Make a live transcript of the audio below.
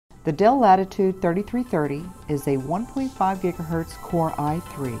The Dell Latitude 3330 is a 1.5 GHz Core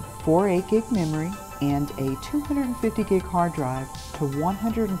i3, 4 8GB memory, and a 250 GB hard drive to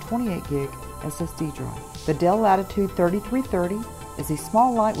 128 GB SSD drive. The Dell Latitude 3330 is a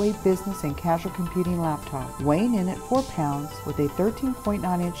small, lightweight business and casual computing laptop, weighing in at 4 pounds with a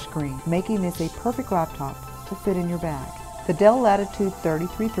 13.9-inch screen, making this a perfect laptop to fit in your bag. The Dell Latitude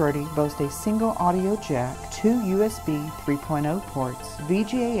 3330 boasts a single audio jack, 2 USB 3.0 ports,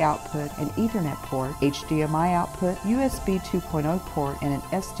 VGA output and Ethernet port, HDMI output, USB 2.0 port, and an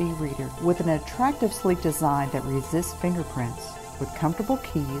SD reader, with an attractive, sleek design that resists fingerprints. With comfortable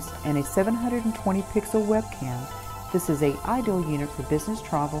keys and a 720 pixel webcam, this is an ideal unit for business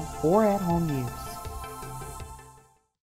travel or at-home use.